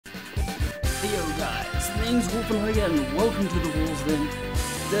Hey yo guys, the name's Wolfen Heiger and welcome to the Wolfen.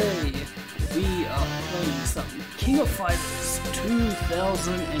 Today we are playing some King of Fighters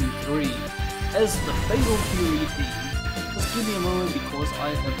 2003 as the Fatal Fury team. Just give me a moment because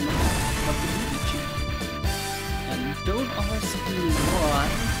I have not got the movie cheat. And don't ask me why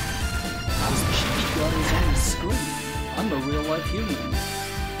this Chibi guy is on the screen. I'm a real life human,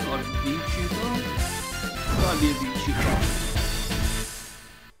 not a VTuber. Try be a VTuber.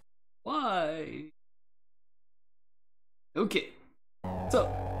 Why? Okay, so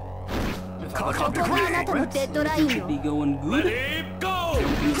should be going good. Go!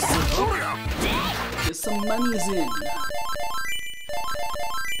 Get some monies in.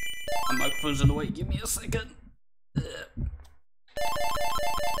 My microphone's in the way. Give me a second.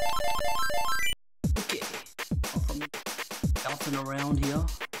 Okay, I'm bouncing around here.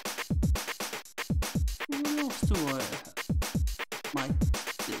 What else do I have? My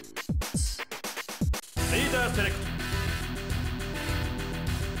Leader select.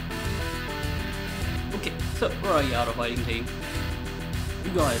 okay, so where are you out of fighting team?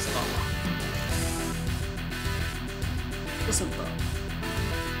 You guys are. Listen up.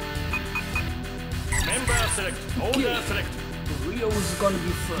 Member select. Order select. Rio is gonna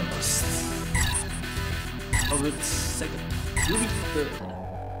be first. Orbit second. Ruby third.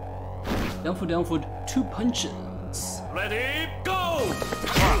 Down for 2 punches. Ready, go!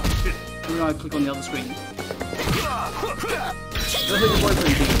 We're gonna click on the other screen. Go hit your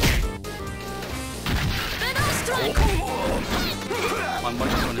boyfriend, team. My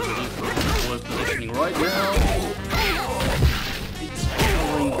microphone is really forward positioning right now. It's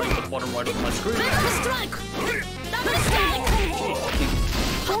covering the bottom right of my screen.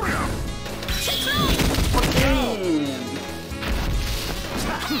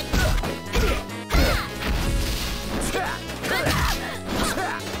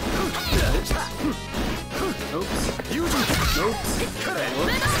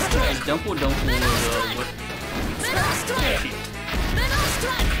 Dump or what?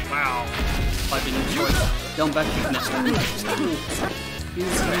 Wow. 5 minute choice. Down back kick next time.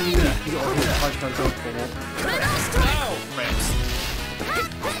 He's always 5 times out for ramps.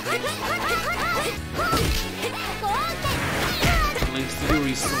 Link's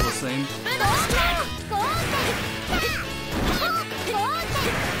theory is still the same.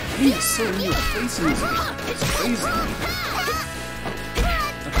 He's so in your face in this game. It's crazy.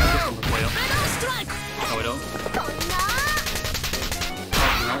 No, we don't.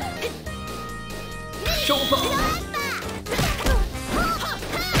 Shoulder!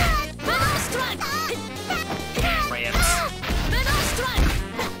 Rams.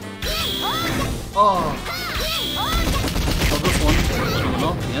 Oh! Oh, this one. No,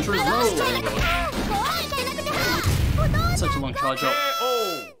 the answer is no! Such a long charge up.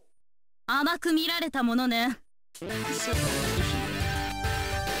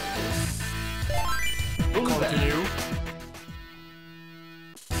 Continue.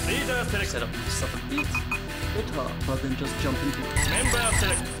 Leader select. Set up myself a bit better rather than just jump into it. Member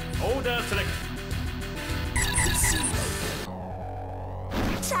select. Order select.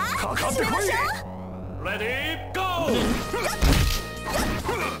 Ready, go!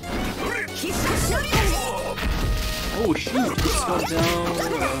 Oh shoot, let's go down.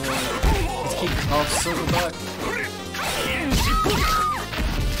 Let's keep off, circle back.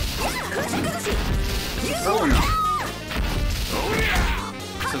 Oh no.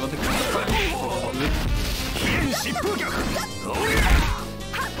 So got the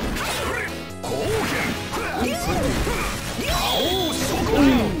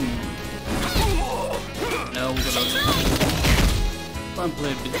now we're gonna try and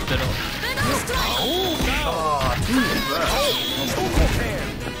play a bit better.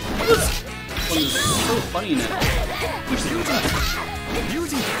 This one is so funny now. Which is that?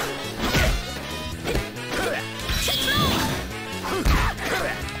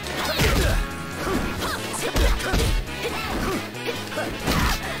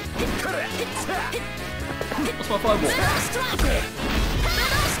 What's my fireball?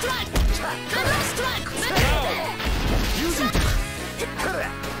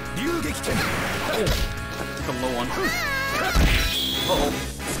 Oh, took a low one. Uh-oh.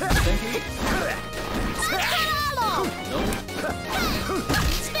 Thank you. No.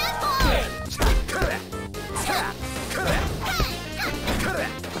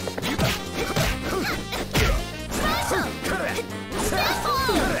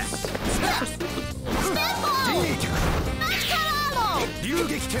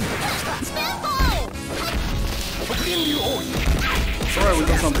 Sorry, we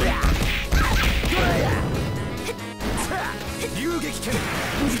got something.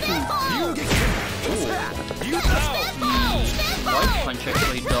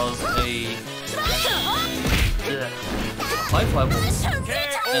 high fireball,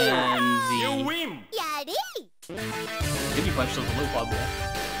 and You the win. Chibi punch does a low fireball.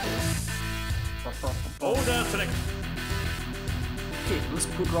 Order select. Okay, let's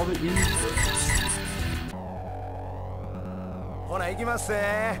put Robin in first. ほな行きます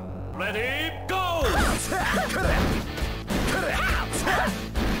ぜ Ready, go!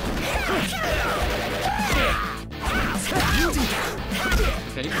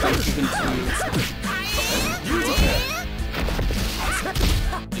 Okay, bounce into Daniel.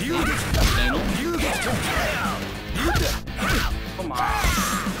 Come on.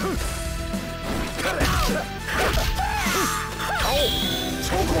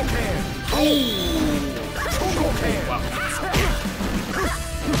 Wow.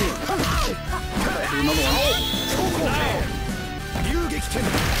 Do another one.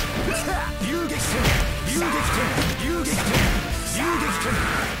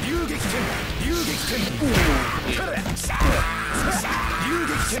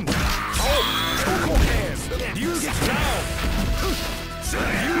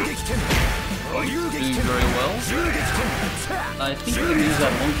 Doing very well. I think we can use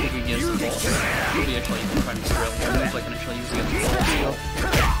that one kick against the boss. Maybe actually even trying to figure out what moves I can actually use against the boss.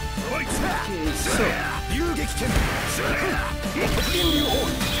 Okay, so.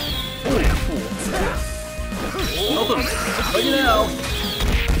 Nothing. Right now.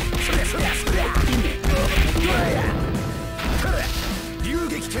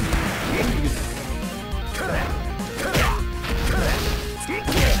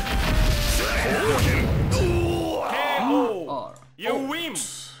 KO. You win.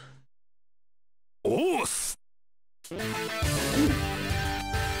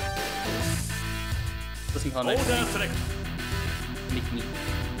 Let's see how Order next select. make me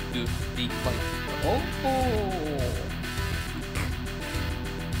do the fight. Oh!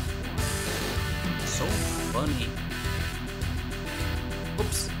 So funny.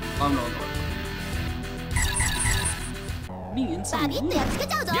 Oops. I'm not. Me inside.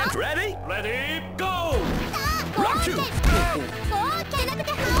 Get ready Ready, go! Rock two Rock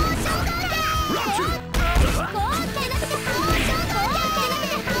two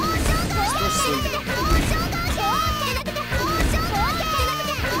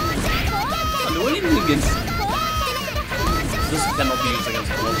Do anything against this cannot be used against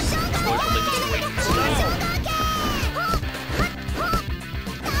the boss. Unfortunately, it's way too slow.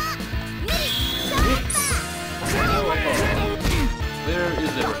 Where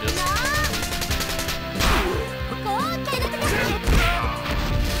is there it is?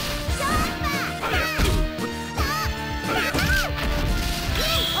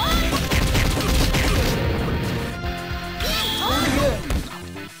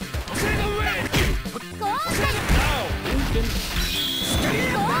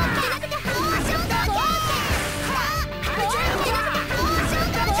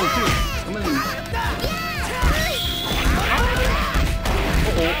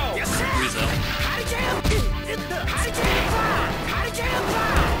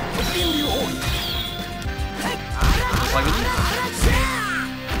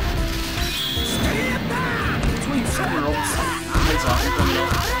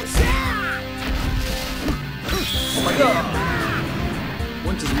 Oh my god!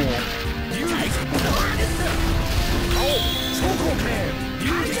 Once is more.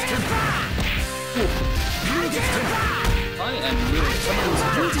 I am really someone's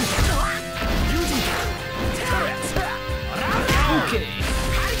okay.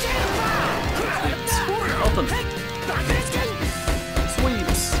 Open.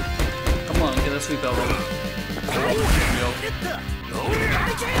 Sweeps. Come on, get a sweep out, Robin. There we go.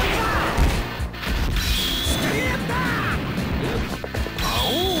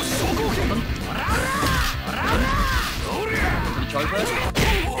 Charge that?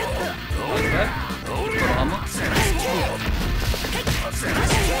 Charge that?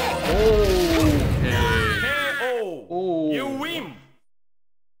 KO. Oh. You win.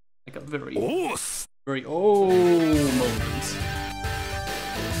 Like a very moment.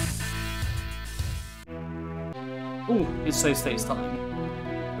 Oh, it says stays time.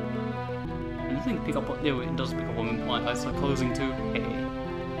 And I think pick up on, yeah, it does pick up when my eyes are closing too. Hey.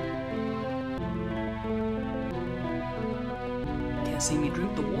 Can't see me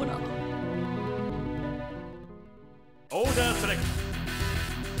drink the water. Order select.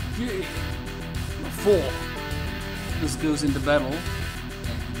 Yeah. 4. This goes into battle.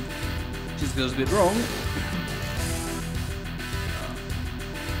 And just goes a bit wrong.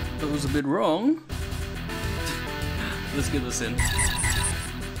 Goes a bit wrong. Let's get this in.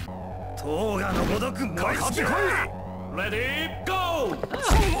 Ready, go!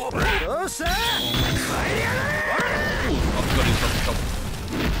よっしゃ Ooh, I forgot he's got the top.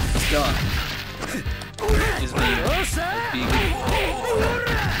 This guy is being a big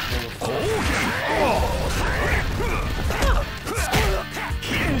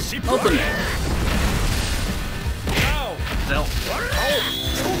open it. Now! Zell.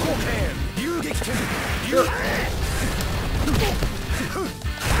 Sure.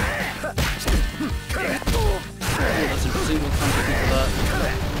 Oh, that's interesting. We'll come to think of that.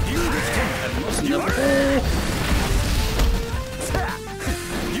 And most never.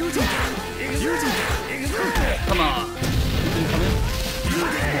 Come on. You can come in.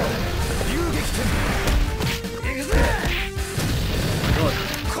 Oh my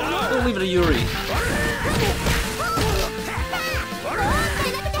god. Don't leave it to Yuri.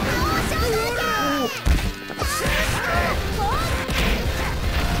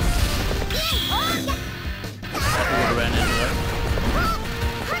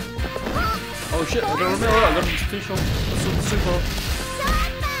 Oh shit, I don't remember. I got to finish off the super.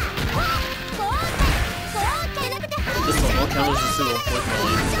 This one, not count as a super,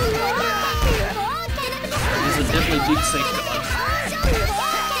 unfortunately. These are definitely big safeguards.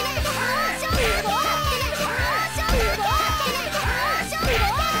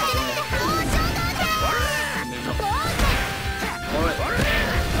 Alright.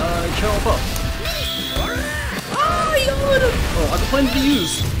 Channel up. Oh, you got it! Oh, I have plenty to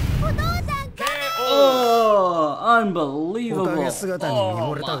use. Oh, unbelievable. Oh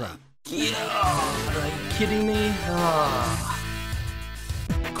my god. Are you kidding me? Ah.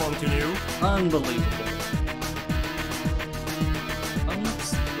 Continue. Unbelievable.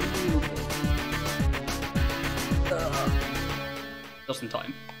 Just in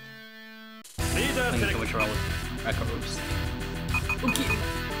time. Leader Thank you so select. much for all the records. Okay,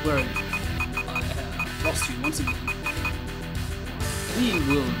 where are you? I have lost you once again. We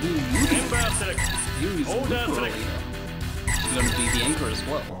will do Member select. Yuri's Order Super select. later. He's gonna be the anchor as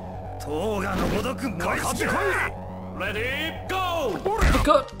well. 塔がのごとく燃え尽きろ Ready, go!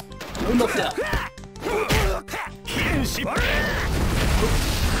 Cut! No knockdown! 剣士 Look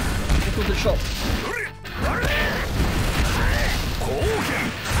at the shot!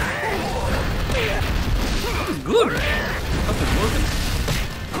 Good! That's working!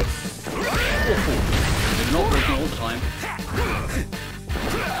 Awful! They're not working all the time.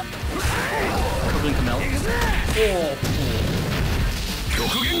 Covering him out.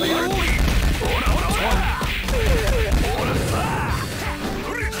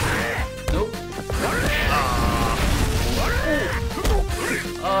 Nope.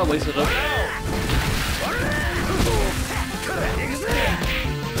 Ah, wasted it.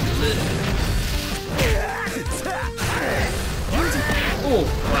 Oh,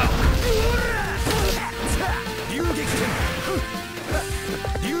 wow.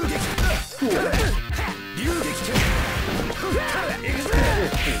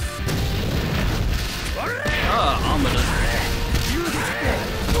 Ah, armored it.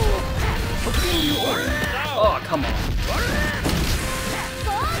 Oh, come on.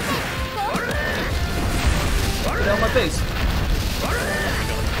 Get out of my face.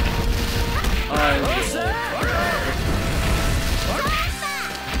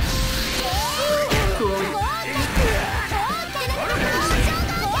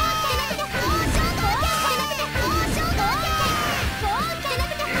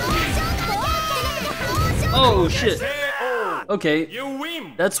 Oh shit. Okay, You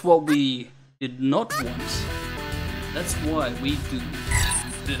win! that's what we did not want. That's why we do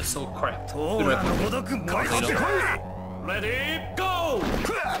this. Oh crap. Good weapon. Later. Ready, go!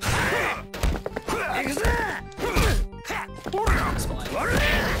 It's fine.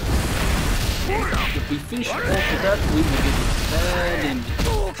 If we finish off with that, we will get a bad ending.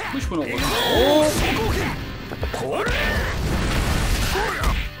 Which we're not looking for. Oh!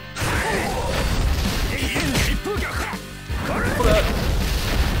 Pull out.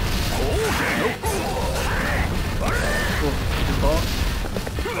 Nope. Oh, too far.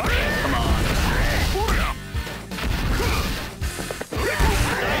 Come on.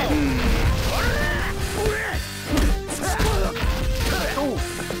 Oh,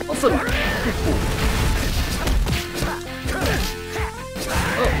 awesome.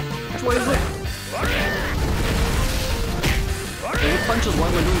 Oh, which way is it? They would punches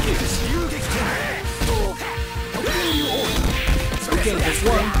while we're doing kicks. Okay, there's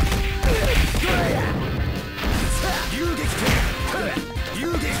one.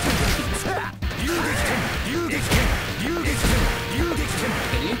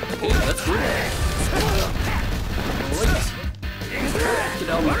 Okay, that's good. Alright. Get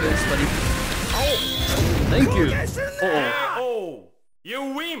out of my face, buddy. Thank you. Oh, you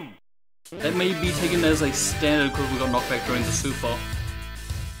win. That may be taken as a standard because we got knocked back during the super.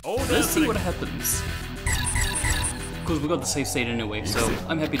 Let's see what happens. Because we got the safe state anyway, so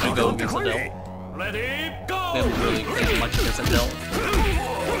I'm happy to go against Adele. Ready, go. We haven't really played much against Adele.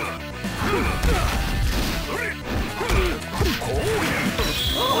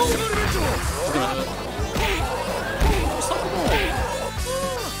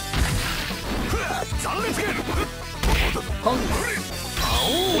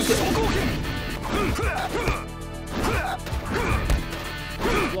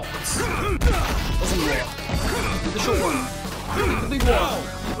 Walks. Doesn't walk. The short one. The big one.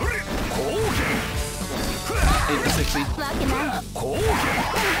 860.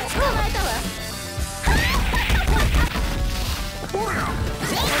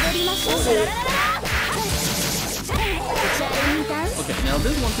 Okay, now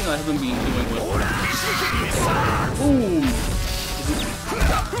there's one thing I haven't been doing with. Boom!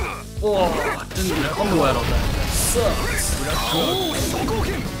 Oh, didn't get a combo out of that. That sucks.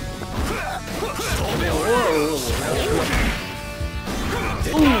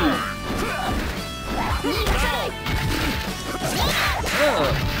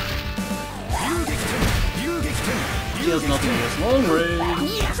 He has nothing against long range.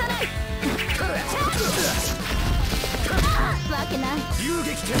 Do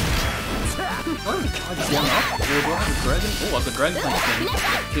I charge one up? Or do I have a dragon? Oh, I have a dragon punch thing.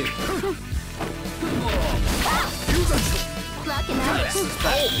 Kick.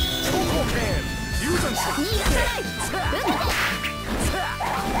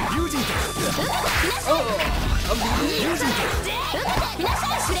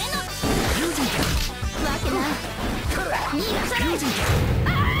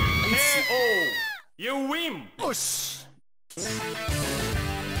 You win.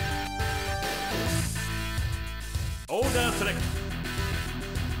 Order select.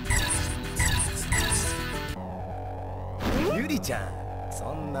 Yuri-chan,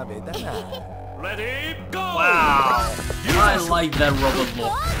 そんなベタな。 Ready, go. Wow! I like that robot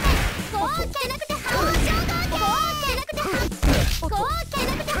look.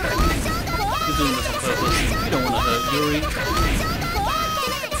 You're doing this on purpose. You don't want to hurt Yuri.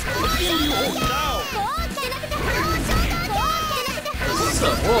 So,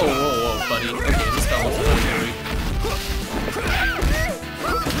 whoa, buddy. Okay, this guy wants to hurt Yuri.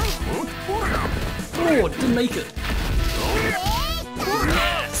 Oh, didn't make it.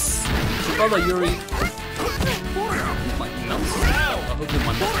 Yes! Brother Yuri. My mouse. I hope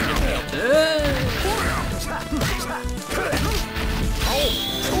my mouse can get me up there.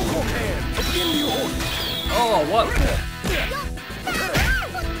 Oh, what?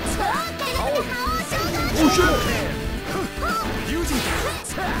 Oh, shit!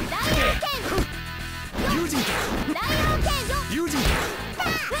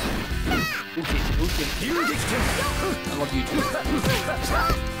 Okay. I love you too.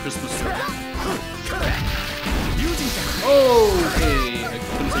 Christmas tree. Okay. I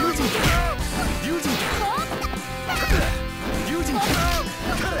couldn't say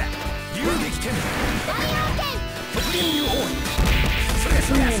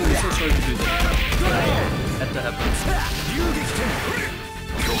I'm so sorry to do that. Had to happen.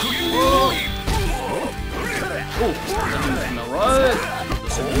 Oh, that didn't smell right.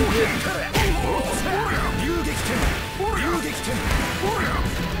 That's a new hit.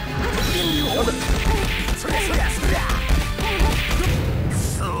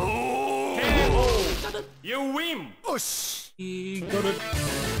 You win. We got it.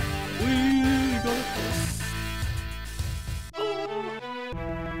 We got it.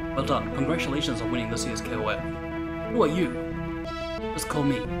 Well done. Congratulations on winning this year's KOF. Who are you? Just call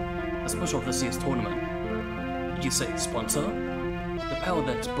me the special of this year's tournament. Did you say sponsor? The power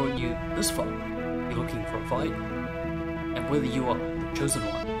that's brought you this far. You're looking for a fight? And whether you are the chosen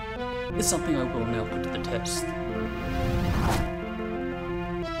one is something I will now put to the test.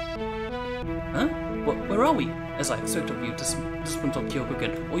 Huh? Where are we? As I expect of you to sprint up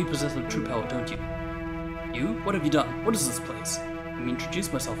Kyokugen, or you possess the true power, don't you? You? What have you done? What is this place? Let me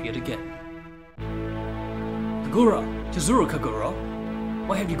introduce myself yet again. Kagura! Chizuru Kagura!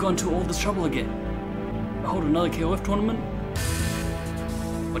 Why have you gone to all this trouble again? I hold another KOF tournament?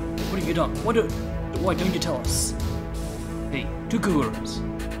 What have you done? Why don't you tell us? Hey, two Kaguras.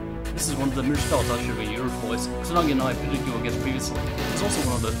 This is one of the mirror spells I showed you your voice. Tsunagi and I pitted you against previously. It's also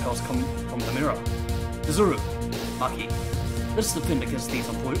one of those spells coming from the mirror. Chizuru, Maki, let us defend against these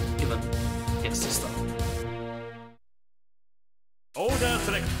given. Yes, sister. Order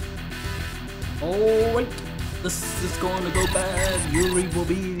select. Alright, this is going to go bad. Yuri will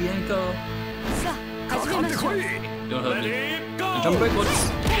be the anchor. Don't hurt me. Ready, And go! jump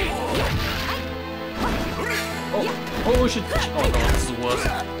backwards. Oh shit. Oh no, this is the worst.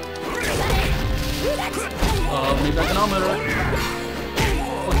 Maybe I can armor it.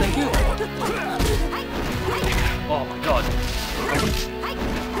 Oh, thank you. Oh my god.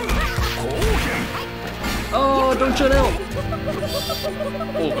 Oh, don't shut out.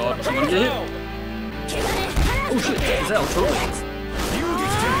 Oh god, I'm gonna get hit. Oh shit, he's out, totally.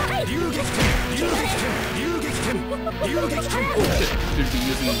 Oh shit, should be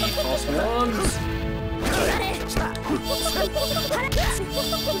using the fast ones.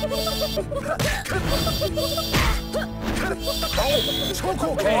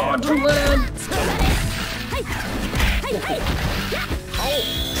 Oh, to land!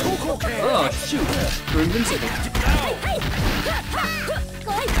 Oh shoot, you're invincible.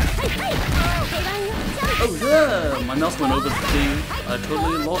 Oh yeah, my mouse went over the thing. I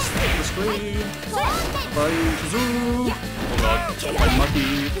totally lost the screen. Bye, Chizuru. Oh god, I'm lucky.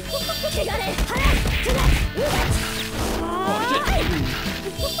 Oh shit.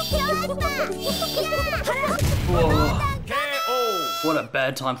 Whoa. KO! What a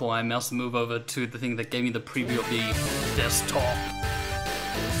bad time for my mouse to move over to the thing that gave me the preview of the desktop.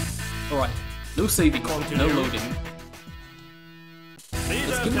 Alright, no saving, no loading.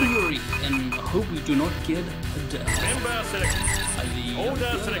 Let's give it a Yuri, and I hope we do not get a death. Member select.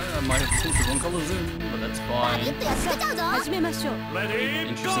 I might have pulled the wrong colors in, but that's fine. Ready,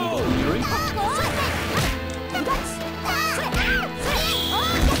 Interesting go! Golden Yuri.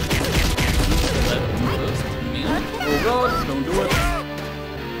 Oh god, don't do it.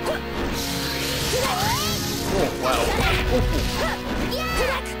 Oh wow.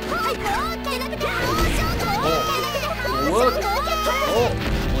 What? Oh,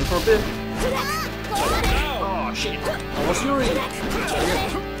 only for a bit. Oh shit. I lost Yuri.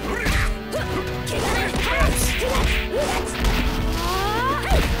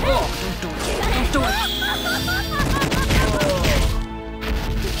 Oh, don't do it. Don't do it.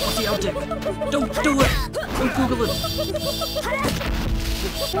 What's the object? Don't do it. Don't Google it.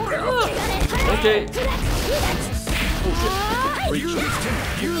 Okay. Oh shit. Reach.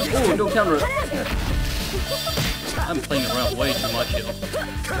 Oh, don't counter it. I'm playing around way too much here.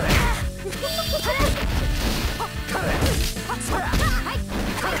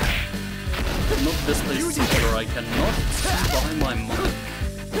 Not this place where I cannot buy my mic.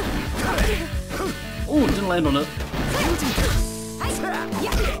 Oh, didn't land on it.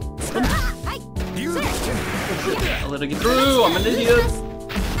 I let it get through, I'm an idiot.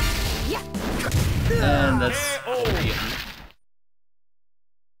 And that's the end.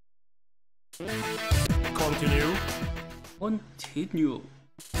 Continue. Continue.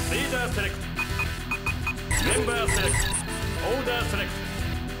 Leader select. Member select. Order select.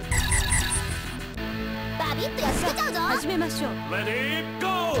 Ready,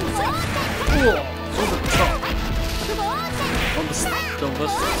 go! Oh, over the top. On the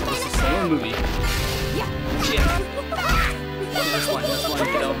Stallone movie. Shit. That's fine,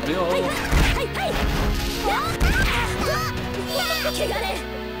 get out of the way.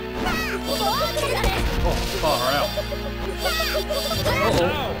 Oh, far out.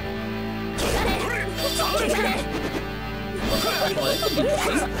 Uh-oh. Well, that could be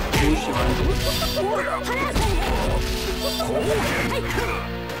interesting. Push around to it.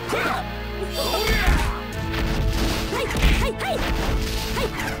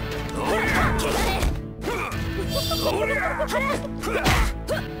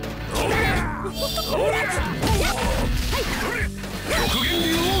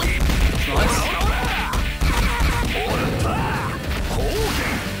 Nice.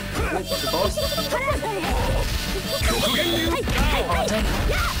 The boss. Oh, dang.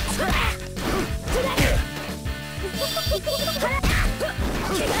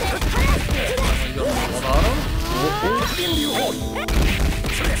 You got Colorado?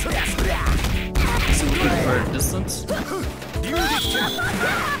 Is it looking for distance?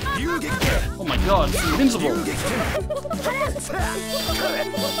 Oh my god, it's invincible!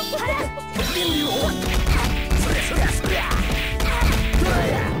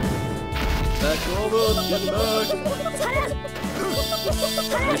 Back, Robert, get back!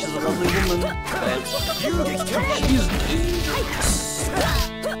 She's a lovely woman, but she's dangerous.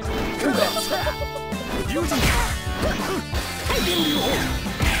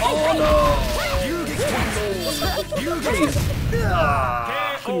 Oh no! Please.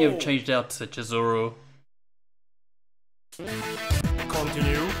 Couldn't you have changed out to Chizuru?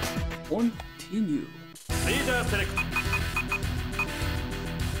 Continue. Continue. Leader select.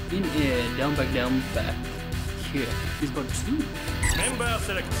 In air, down, back, here. He's got 2. Member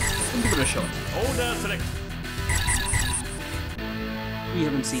select. Let's give it a shot. Order select. We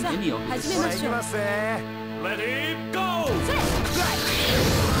haven't seen any of this. 行きますね Ready, go!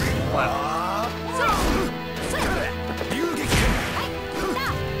 Wow. 遊撃拳遊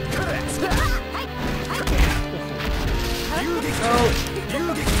撃拳遊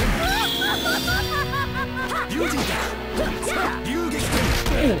撃拳友人だ遊撃拳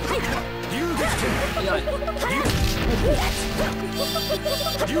遊撃拳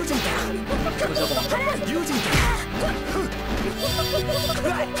友人だ友人だ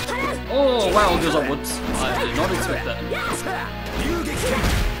Oh wow, there's a woods. I did not expect that. Use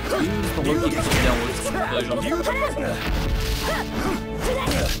the low kick for the downwards version.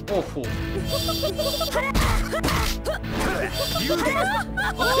 Awful.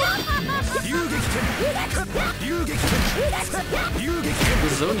 The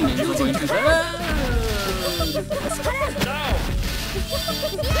zoning is not going too bad.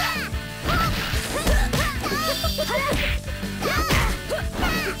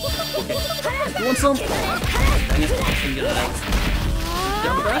 Okay. You want some? Dang it, I can get that.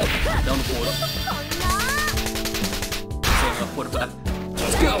 Down the back, down the forward. So, forward back.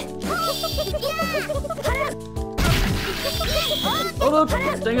 Let's go! Oh no,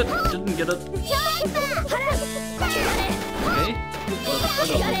 dang it, didn't get it. Okay. I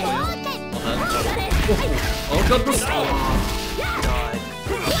got one for you. Oh god, this. Oh, died.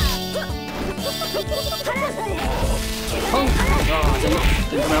 Punk! Ah, dang it,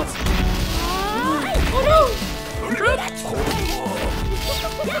 didn't come out. Oh no! I'm trapped!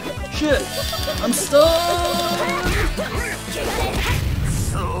 Shit! I'm stunned!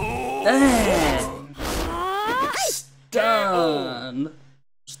 Dang! Stunned!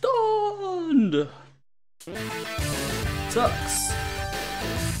 Stunned! Sucks.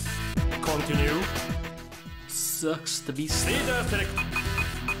 Continue. Sucks to be stunned. Leader select.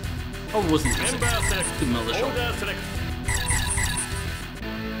 Oh, it wasn't Member select. Good another shot. Order select.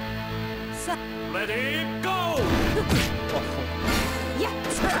 Ready, go!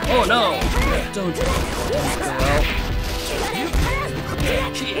 Oh no! Don't go out.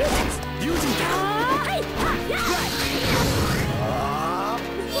 Shit.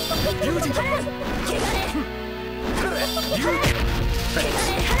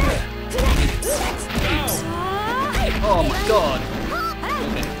 Oh my god!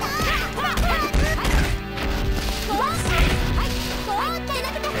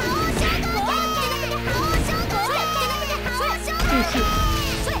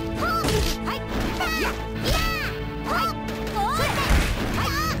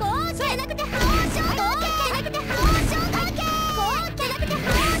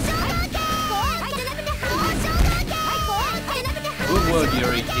 Good work,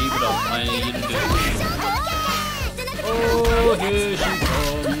 Yuri. Keep it up. I need you to do it. Oh, here she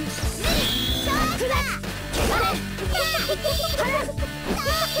comes.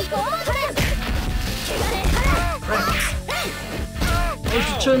 Oh,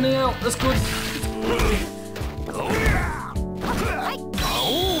 she's turning out. That's good.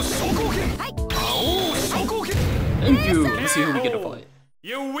 Thank you. Let's see who we get to fight.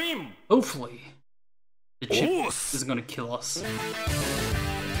 You win! Hopefully, the chip isn't gonna kill us.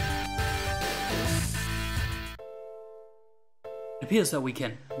 It appears that we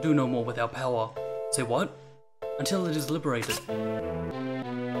can do no more with our power. Say what? Until it is liberated.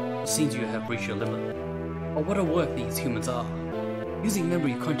 It seems you have reached your limit. But what a work these humans are. Using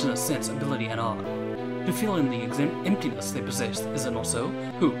memory, consciousness, sense, ability, and art. To fill in the emptiness they possess, is it not so?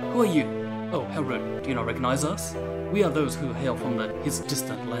 Who are you? Oh, how rude. Do you not recognize us? We are those who hail from his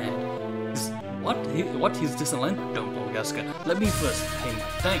distant land. What? His distant land? Don't Bolgaska. Let me first pay my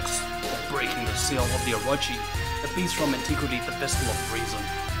thanks for breaking the seal of the Orochi. The beast from antiquity, the vessel of reason.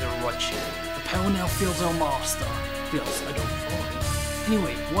 The Orochi. The power now fills our master. Feels I don't follow.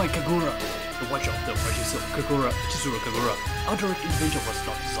 Anyway, why Kagura? The watcher of the Orochi seal, Kagura, Chizuru Kagura. Our direct intervention was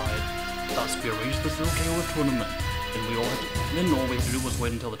not desired. Thus, we arranged this little KOF tournament. Then all we had to do was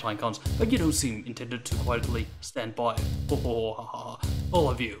wait until the time comes, but you don't seem intended to quietly stand by. All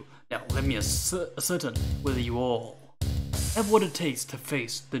of you. Now, let me ascertain whether you all have what it takes to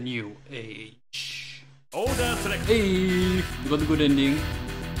face the new age. Order select. Hey, you got the good ending.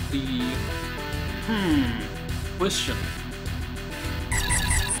 Question.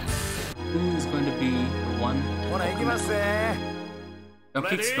 Who is going to be the one? No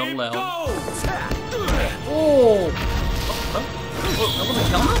kicks not allowed. Oh! That was a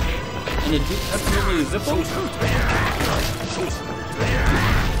counter? And it did absolutely zip him?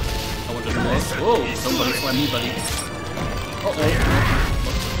 I wanted to know. Whoa, somebody slammed me, buddy. Uh-oh.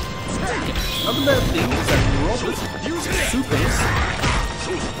 Another bad thing is that Robert supers.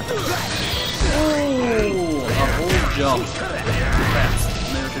 Oh, a whole jump. Fast.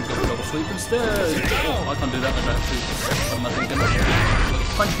 Maybe I should go double sweep instead. Oh, I can't do that. I don't have to. What am I thinking?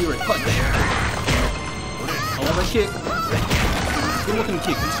 Punch, Fury, punch. I love that kick. Good looking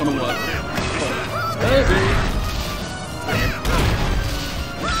kick. It's gonna work. Oh, baby.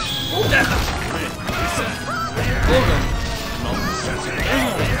 Oh, damn. Oh, God. No.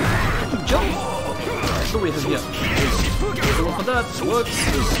 Jump. What do we have here? Good luck with that. It works.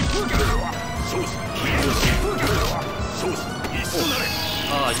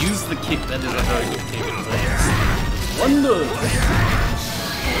 Oh, use the kick. That is a very good kick. It works. Wonder.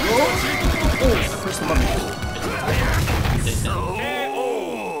 Oh, press the button. Dead now.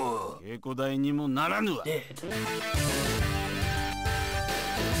 Dead.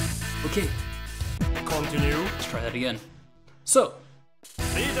 Okay. Continue. Let's try that again. So,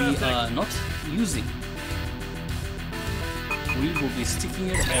 we are not using. We will be sticking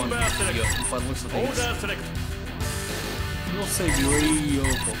it on Rio, if I look at things. Order select. We'll say Rio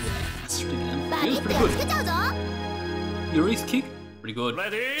for last again. It was pretty good. Yuri's kick, pretty good.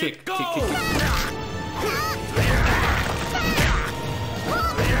 Ready, Kick, go! kick, kick, kick.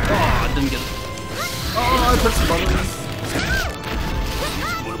 Oh, I didn't get it. Oh, I pressed the button.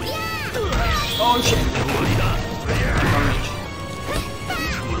 Oh shit. I can't reach.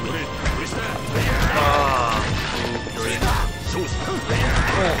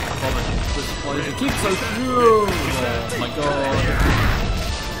 Oh, vomit. Why does it keep so through? Oh my god.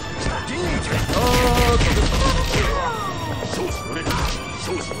 Oh,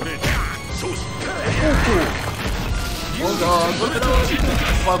 cool. Oh god, look at that.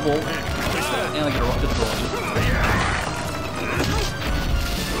 Fireball. And I get a rocket launcher.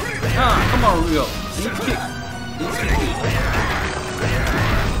 Ah, come on, Rio. Deep kick.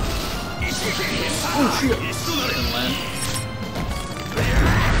 Oh shit. Didn't land.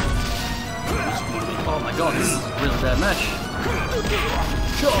 Oh my god, this is a really bad match.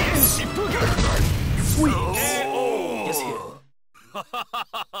 Shots! Sweet! Yes, hit.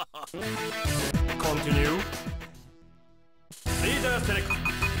 Continue. Leader select.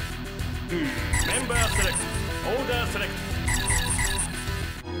 Member select. Order select.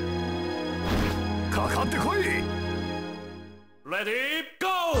 Ready,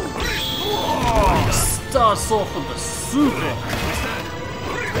 go! Oh, starts off with the super.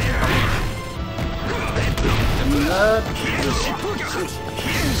 Give me that.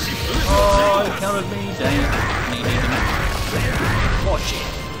 Oh, it counted me. Dang it. Needed him. Oh shit.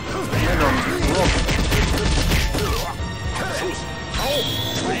 And on rock.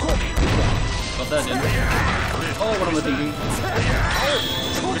 Got that in. Oh, what am I thinking?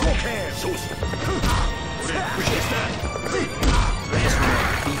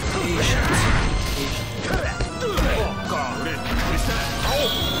 Be patient. Oh god.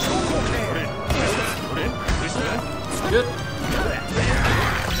 Good.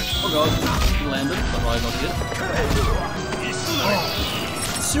 Oh god. He landed, but I got hit. Oh.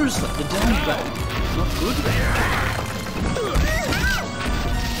 Seriously, the down back. Not good.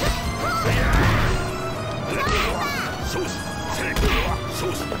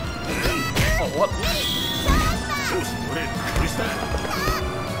 Oh, what?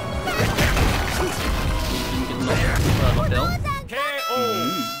 Didn't get knocked down. KO.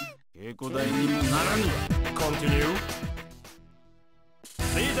 Continue.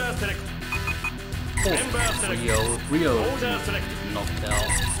 Leader select. Member select. Rio Order select. knocked out.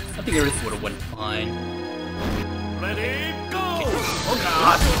 I think everything would have went fine. Ready, go! Oh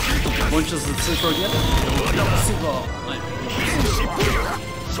god! Launches the super again. Double super.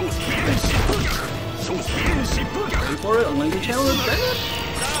 Wait for it, I'm gonna get challenged. Dang it!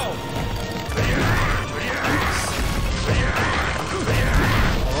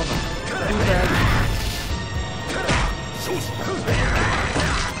 Too bad.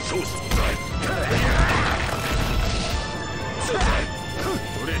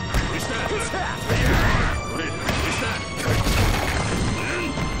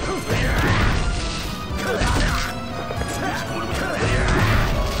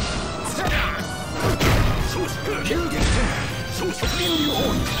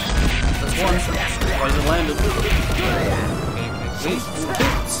 That's one. Why is it landed? Wait,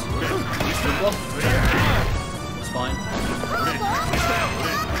 hits. Good block. It's fine.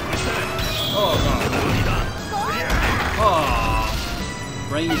 Oh god. Oh.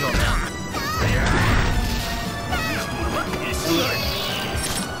 Range on that.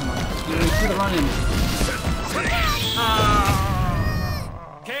 Do the run in.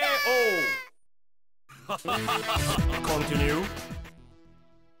 KO. Continue.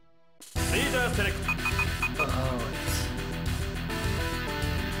 Order select. Alright.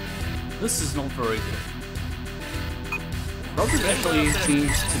 This is not very good. Robert actually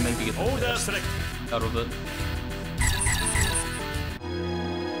seems to maybe get the Order best select. out of it.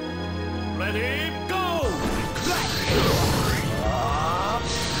 Ready, go!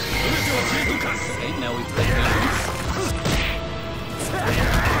 Okay, now we play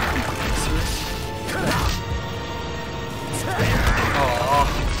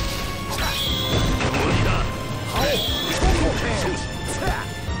patience.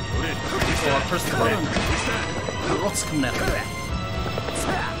 Oh, I pressed the button. The rot's coming out.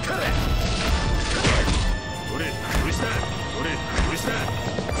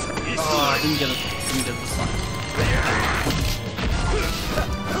 Oh, I didn't get it. Didn't get this time.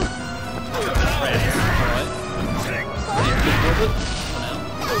 Alright. For now.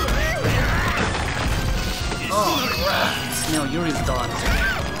 Oh, rats. Now Yuri's done.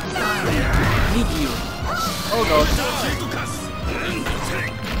 I need Yuri. Oh god.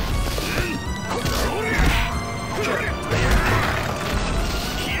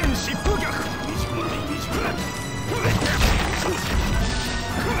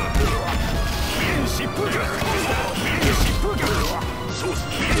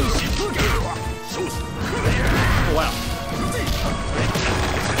 Oh wow.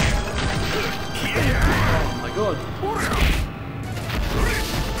 Oh my god.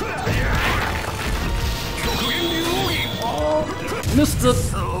 Oh, missed it.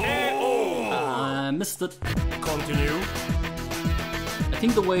 Missed it. Continue. I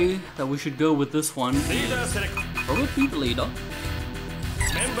think the way that we should go with this one Leader is select. probably the leader,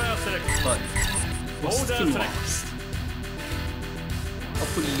 Member select. but we're Order still select. lost. I'll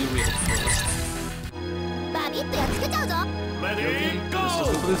put Yuri out first. バビッとやっつけちゃうぞ Ready, Okay, this is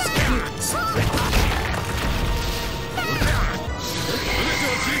go! the blue skits.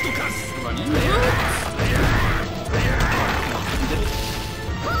 Run in.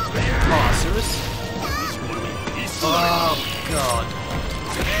 Oh, serious? Oh, God.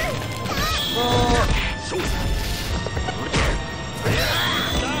 Oh,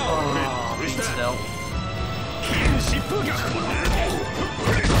 beats it out.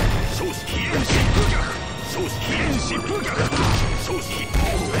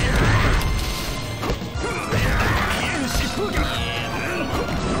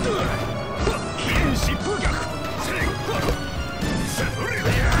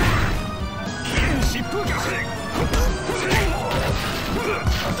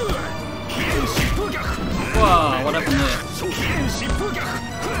 Wow, what happened there?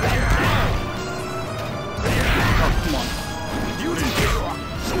 Oh, come on.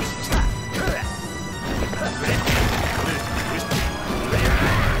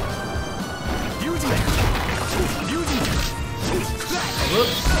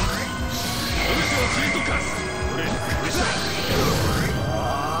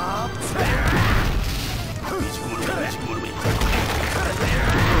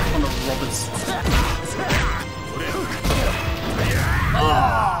 On the Roberts.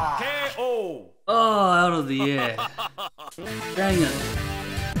 KO! Oh, out of the air. Dang it.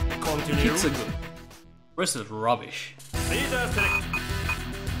 Continue. Kicks are good. Rest is rubbish. Leader select.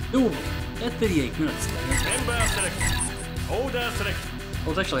 Doable. At 38 minutes, dang it. Member select. Order select. I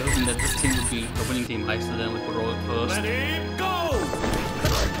was actually hoping that this team would be the winning team high, so then we could roll it first. Ready, go!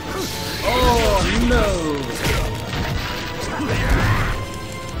 Oh no!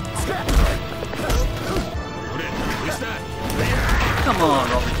 Come on,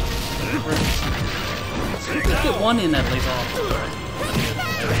 Robert. Get one in at least.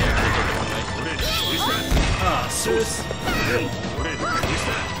 Ah, serious?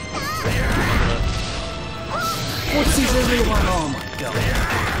 What's these everyone? Oh my god.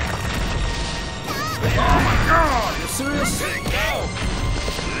 Oh my god, you serious?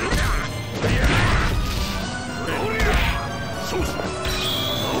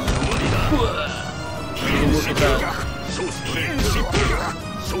 Look at that.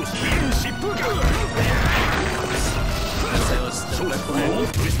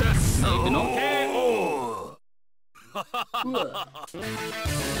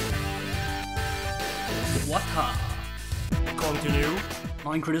 Wata. Continue.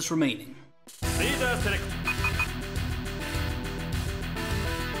 9 credits remaining. Leader select.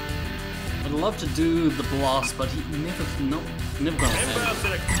 I'd love to do the blast, but he never gonna Member land.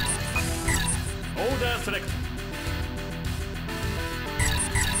 select. Order select.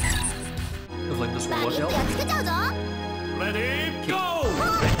 Feels like this will バビ work ッと out. やっつけちゃうぞ Ready, go!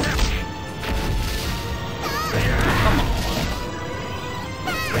 Come on.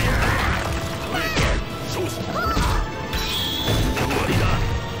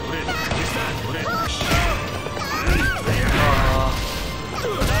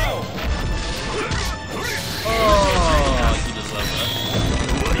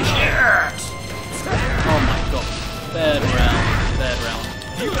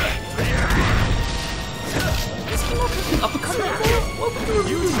 What the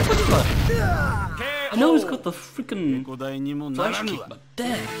fuck? I know he's got the freaking flash kick, but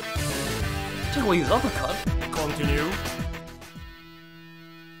dang. Take away his uppercut. Continue.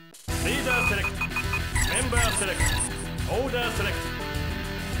 Leader select. Member select. Order select.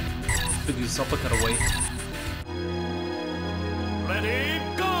 Took his uppercut away. Ready,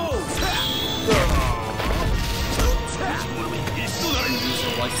 go! Use the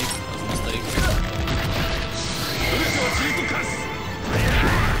right kick as a mistake.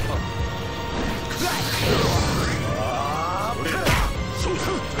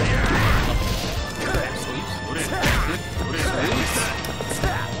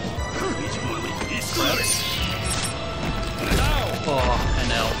 Oh, and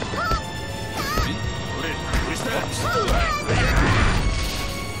now.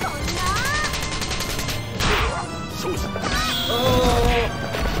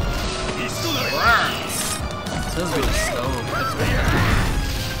 This is really slow. That's really bad.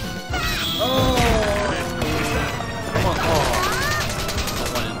 Oh! Come on. Oh. That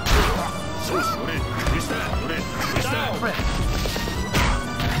one in. Crap.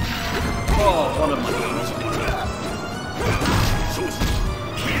 Oh, one of my games.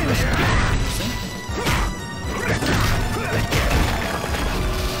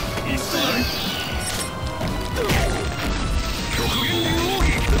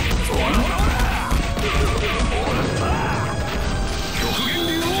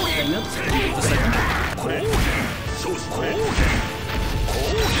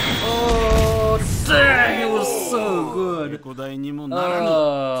 Oh, dang, it was so good.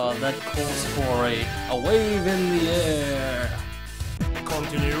 That calls for a wave in the air.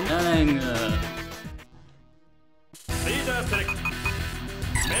 Continue. Dang. Leader select.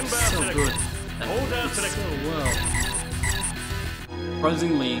 Member So select. good. Order select. So well.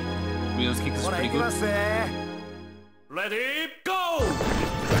 Surprisingly, Rio's kick is pretty good. Ready, go!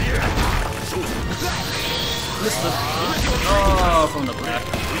 Missed it. Oh, from the back.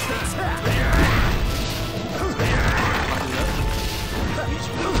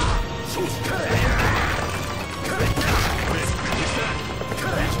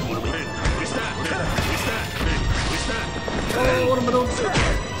 Oh, what am I doing?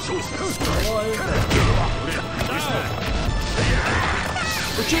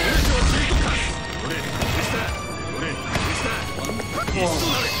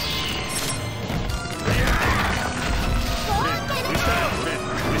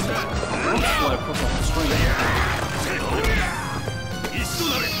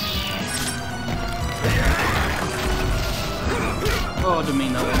 Oh, I didn't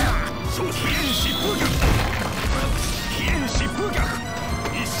mean that one.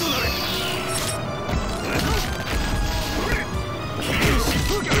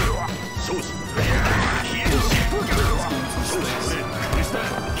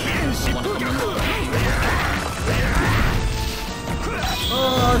 Oh,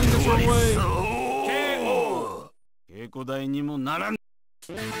 I think it's wrong way.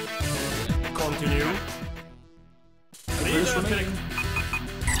 Continue. Leader select.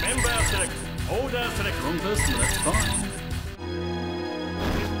 Member select. Order select. Wrong person, but that's fine.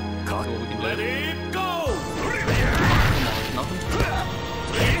 That's all we can do. Ready, go! Nothing.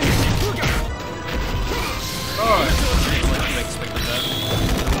 Oh, I expected that.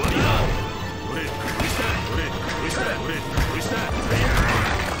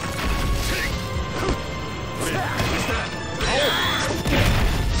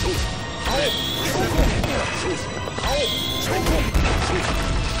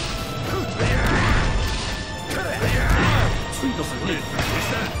 Sweet doesn't hit.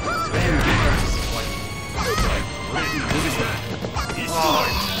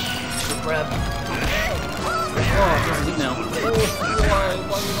 Good grab. Oh, it doesn't hit now. Oh, why are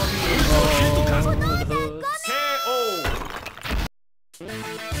we not doing it? Oh, it hurts. KO!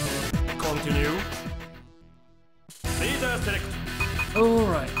 Continue. Leader select.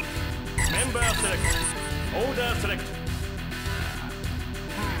 Alright. Member select. Order select.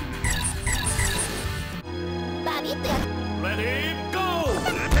 バビッとやっ Ready, go!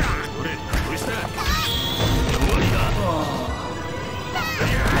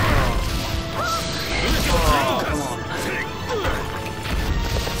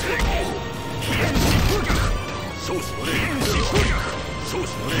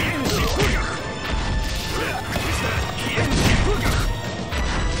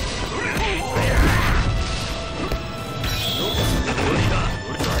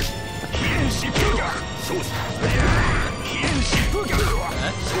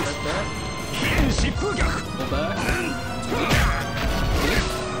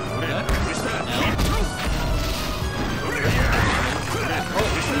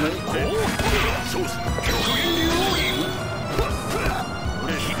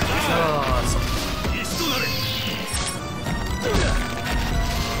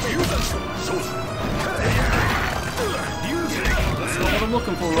 what I'm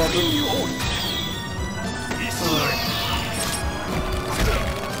looking for, Robin.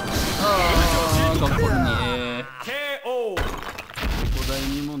 Got put in the air. KO.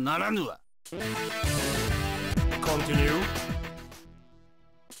 Continue.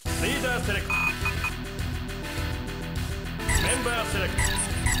 Leader select. Member select.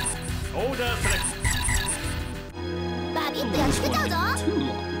 Order select. バビッと安くちゃうぞ。 Too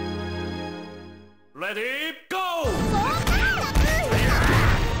long. Ready, go! Oh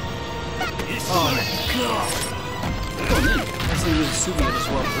my god! Oh man, that's not really super good as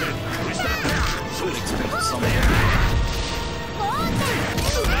well. Should expect something.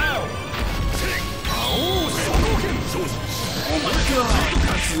 Oh my god!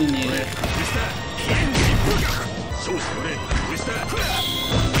 That's in the air.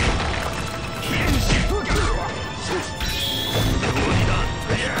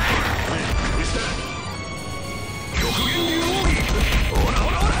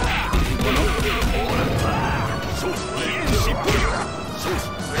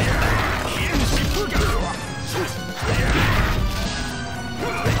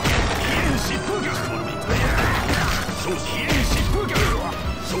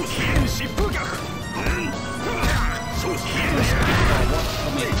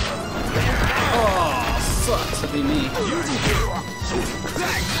 Oh, sucks to be me. I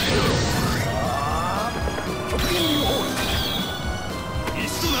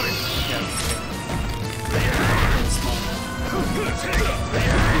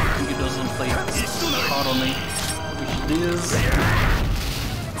think it doesn't play hard on me, which it is.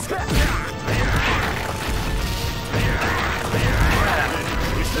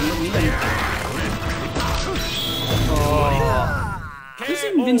 Oh, his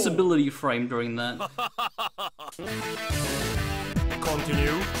invincibility frame during that.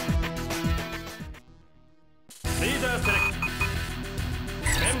 Continue. Leader select.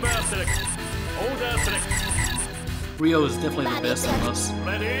 Member select. Order select. Rio is definitely the best in us.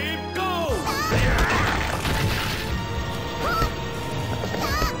 Ready, go!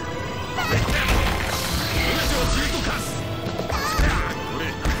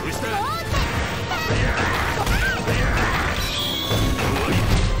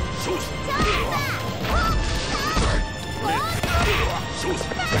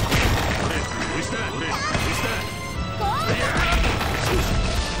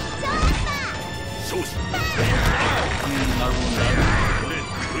 I ruined that.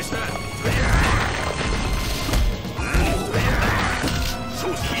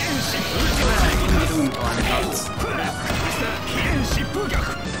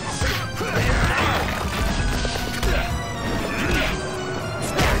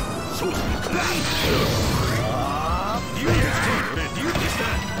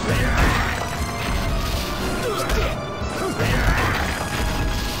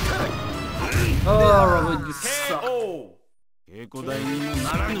 Oh, Robert, you suck. KO.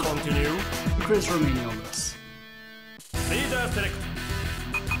 Continue. Chris remaining on this. Leader select.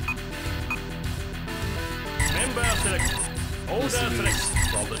 Member select. Order select.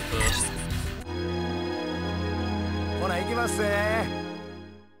 Robert first.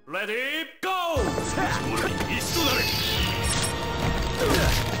 Ready, go!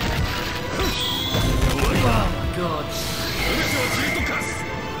 Oh my god.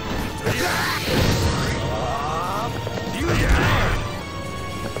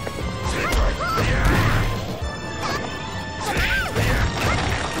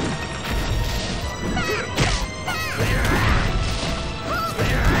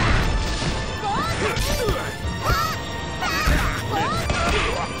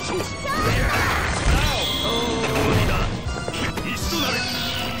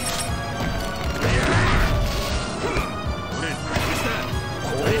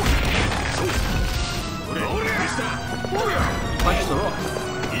 Punch the rock.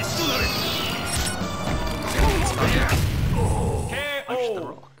 Punch the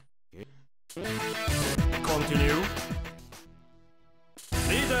rock. Continue.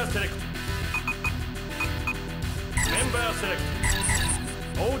 Leader select. Member select.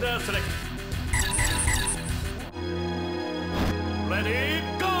 Order select. Ready,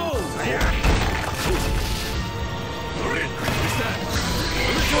 go!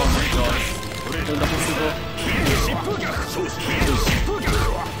 Oh my gosh. The double super.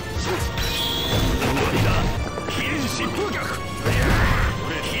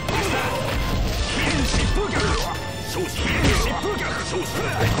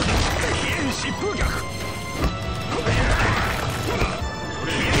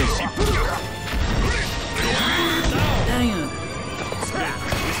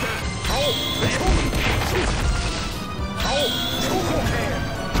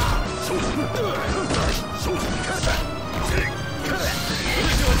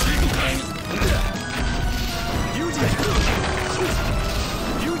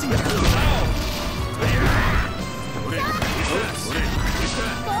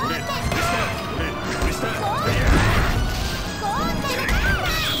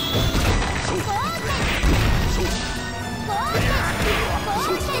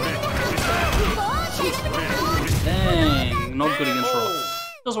 good against Rob.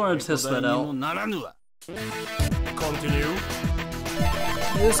 Just wanted to test that out. Continue.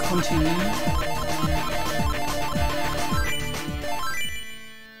 Yes, continue.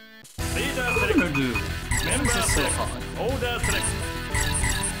 Leader What am I select. gonna do? Member This is so select. hard. Order select.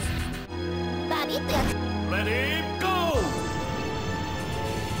 バビッとやつ Ready, go!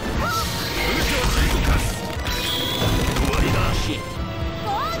 終わりだ Shit. 豪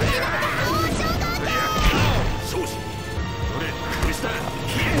華な交渉だ少子俺ウスター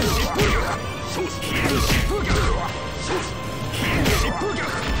ヒエル疾風逆少子ヒエル疾風逆少子ヒエル疾風逆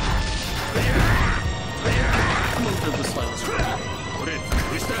I'm gonna do this stylus. 俺ウ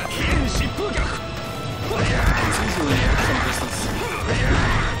スターヒエル疾風逆 It's easily some distance.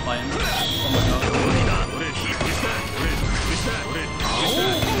 By him. Oh my god. 終わりだ俺ウスター俺ウスター俺ウス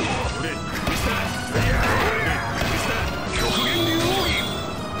ター俺ウスター俺ウスター極限流奥義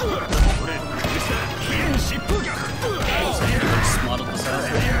俺ウスターヒエル疾風逆 Smart of this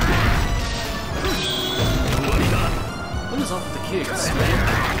asshole. 終わりだ What is up with the kicks, man?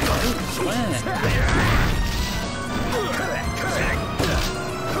 Man.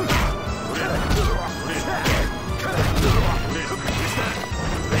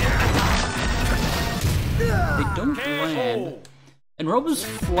 They don't land. And Rob's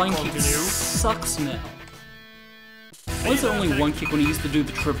flying kick sucks now. Why is there only one kick when he used to do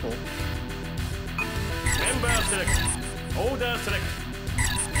the triple? Member select. Order select.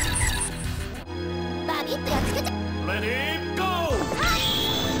 バビッとやっつけちゃ Ready, go! 終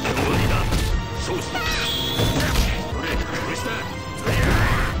わりだ少子俺ウスター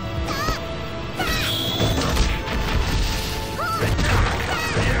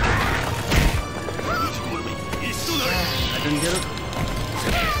I didn't get it.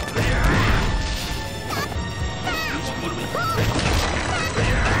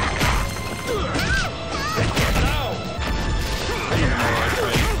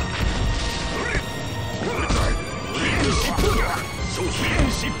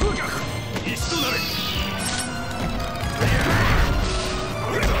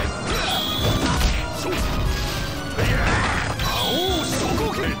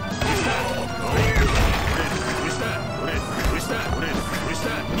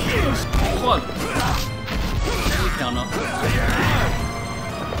 What? Counter.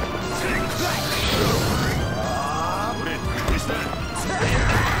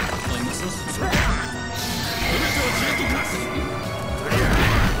 Flame misses.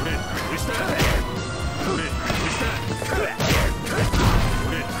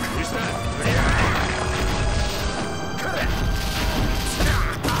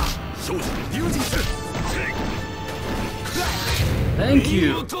 Thank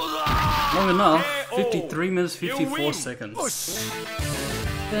you! Long enough. 53 minutes, 54 seconds.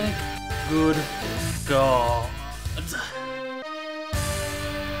 Thank good God.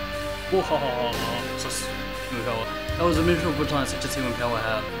 Whoa, that was a miserable time such as human power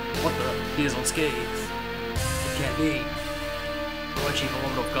have. What the? He is unscathed. It can't be. Lord Chief,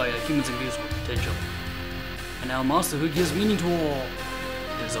 beloved of Gaia, humans imbued with potential. And now Master who gives meaning to all.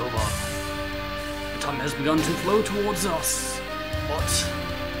 It is over. The time has begun to flow towards us. But...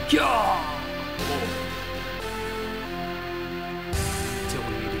 Yeah! Till we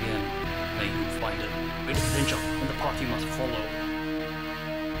meet again, may you find it. Great potential, and the path you must follow.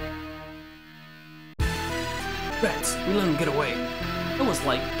 Rats, we let him get away. That was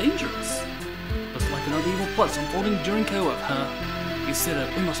like dangerous. It was like another evil plot unfolding during KOF, huh? You said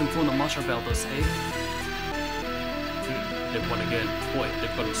it, we must inform the master about this, hey? They've won again. Boy,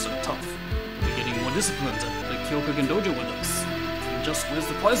 they've got us so tough. We're getting more disciplined at the Kyokugen Dojo with us. And just where's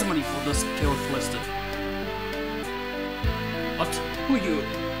the prize money for this KOF listed? What? Who are you?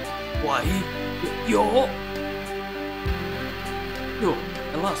 Why? Yo,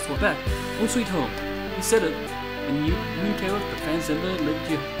 at last, we're back. Home sweet home. You said it. When you KOF, the fans never let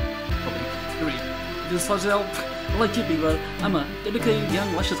you. Okay, this starts out like Chibi, but I'm a dedicated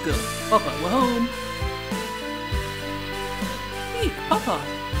young luscious girl. Papa, we're home. Hey, Papa.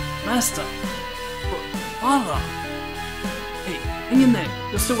 Master. Father. Hey, hang in there.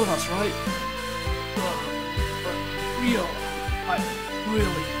 You're still with us, right? Real. I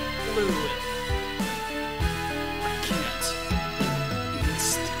really blew it. I can't.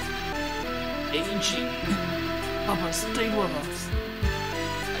 Against aging. Papa, stay with us.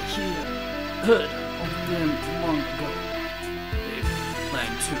 Heard of them long ago. They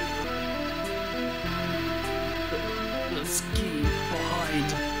plan to. The scheme behind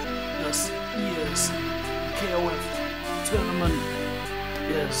this year's KOF tournament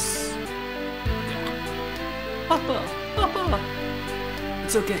is. Papa! Papa!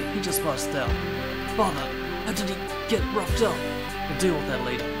 It's okay, he just passed out. Father, How did he get roughed up? We'll deal with that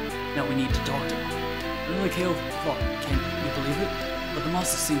later. Now we need to talk to him. Another KOF plot, can you believe it? But the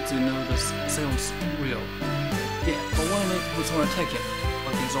master seems to know this sounds real. Yeah, but one of it was want to attack him.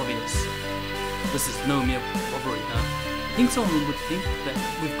 One thing's obvious. This is no mere robbery, huh? I think someone would think that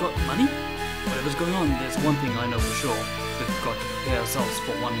we've got money? Whatever's going on, there's one thing I know for sure. We've got to prepare ourselves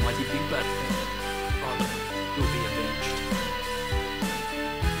for one mighty big battle. Rather, you'll be avenged.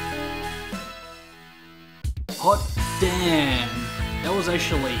 Hot damn! That was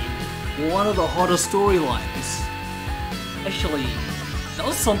actually one of the hottest storylines. Actually, that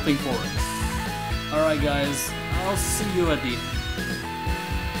was something for it. Alright guys, I'll see you at the end.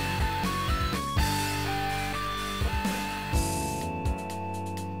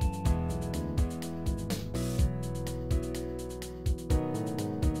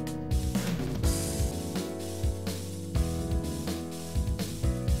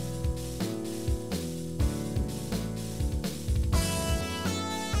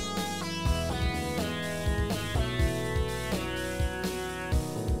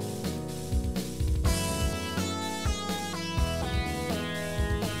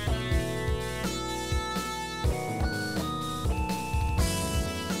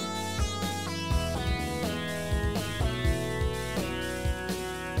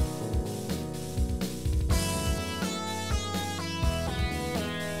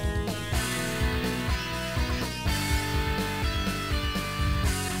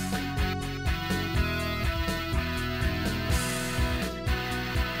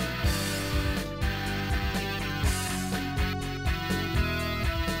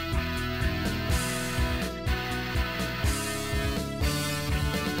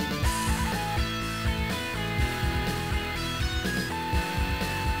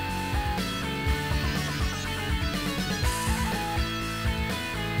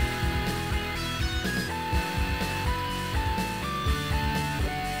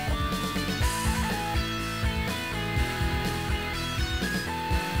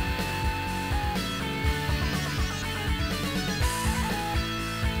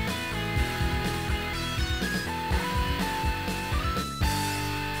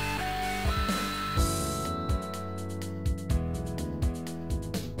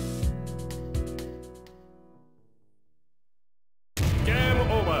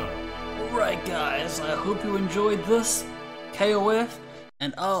 Alright guys, I hope you enjoyed this KOF,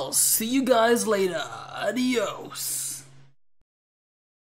 and I'll see you guys later. Adios.